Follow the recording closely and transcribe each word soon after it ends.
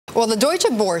Well, the Deutsche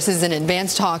Boerse is in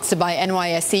advanced talks to buy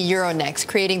NYSE Euronext,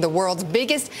 creating the world's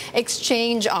biggest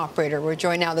exchange operator. We're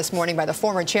joined now this morning by the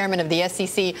former chairman of the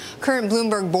SEC, current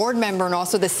Bloomberg board member, and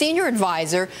also the senior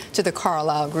advisor to the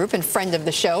Carlyle Group and friend of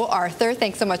the show, Arthur.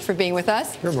 Thanks so much for being with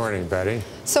us. Good morning, Betty.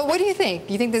 So what do you think?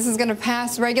 Do you think this is going to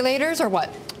pass regulators or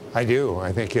what? I do.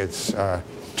 I think it's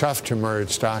tough to merge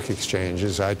stock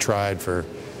exchanges. I tried for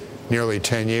nearly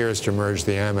 10 years to merge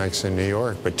the Amex in New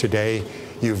York, but today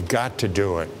you've got to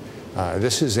do it.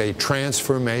 This is a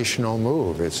transformational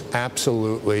move. It's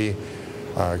absolutely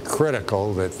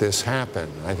critical that this happen.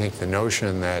 I think the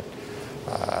notion that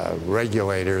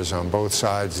regulators on both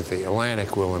sides of the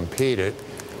Atlantic will impede it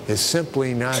is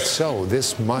simply not so.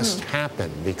 This must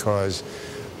happen because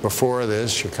before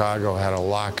this, Chicago had a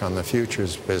lock on the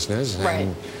futures business,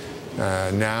 and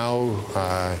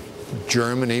now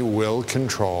Germany will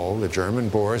control, the German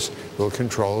Bourse will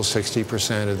control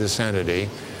 60% of this entity.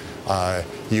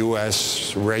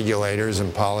 U.S. regulators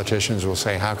and politicians will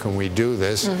say, how can we do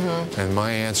this? And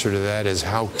my answer to that is,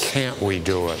 how can't we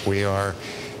do it? We are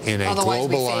in a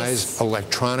globalized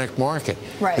electronic market.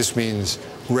 This means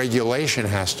regulation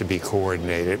has to be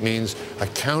coordinated. It means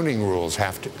accounting rules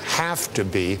have to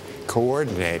be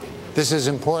coordinated. This is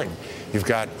important. You've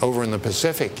got, over in the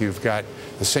Pacific, you've got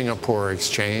the Singapore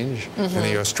Exchange and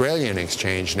the Australian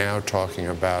Exchange now talking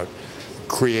about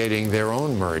creating their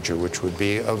own merger, which would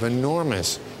be of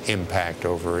enormous impact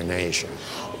over a nation.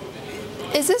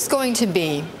 Is this going to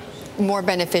be more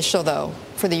beneficial, though,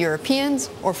 for the Europeans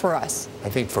or for us? I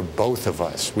think for both of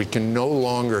us. We can no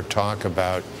longer talk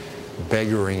about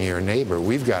beggaring your neighbor.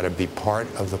 We've got to be part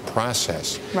of the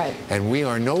process. And we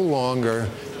are no longer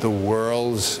the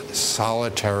world's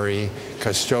solitary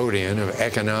custodian of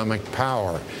economic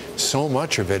power. So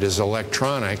much of it is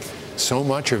electronic. So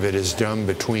much of it is done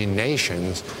between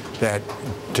nations that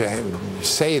to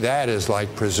say that is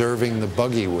like preserving the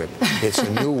buggy whip. It's a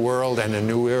new world and a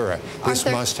new era. This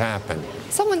must happen.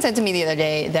 Someone said to me the other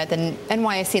day that the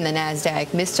NYSE and the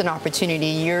NASDAQ missed an opportunity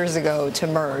years ago to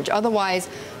merge. Otherwise,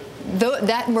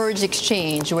 that merged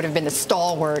exchange would have been the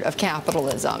stalwart of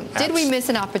capitalism. Did we miss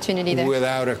an opportunity there?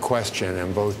 Without a question.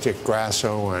 And both Dick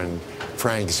Grasso and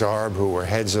Frank Zarb, who were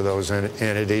heads of those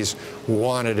entities,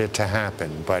 wanted it to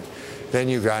happen. But then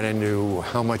you got into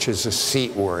how much is a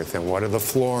seat worth and what are the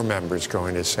floor members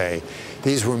going to say.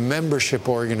 These were membership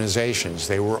organizations.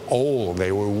 They were old.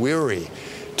 They were weary.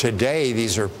 Today,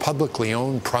 these are publicly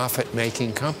owned,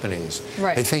 profit-making companies.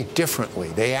 They think differently.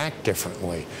 They act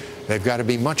differently. They've got to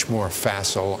be much more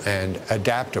facile and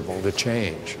adaptable to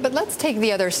change. But let's take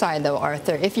the other side, though,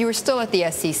 Arthur. If you were still at the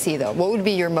SEC, though, what would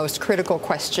be your most critical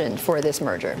question for this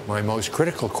merger? My most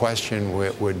critical question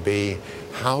would be,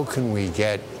 how can we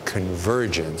get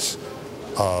convergence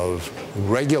of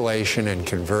regulation and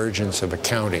convergence of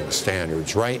accounting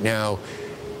standards? Right now,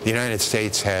 the United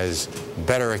States has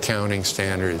better accounting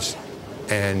standards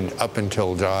and, up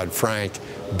until Dodd-Frank,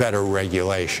 better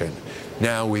regulation.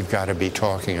 Now we've got to be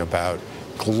talking about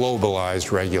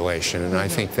globalized regulation, and I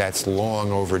think that's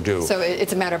long overdue. So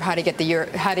it's a matter of how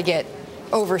to get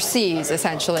overseas,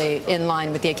 essentially, in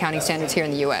line with the accounting standards here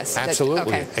in the U.S.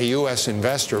 Absolutely. A U.S.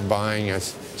 investor buying a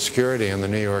security on the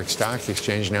New York Stock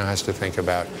Exchange now has to think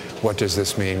about, what does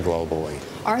this mean globally?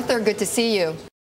 Arthur, good to see you.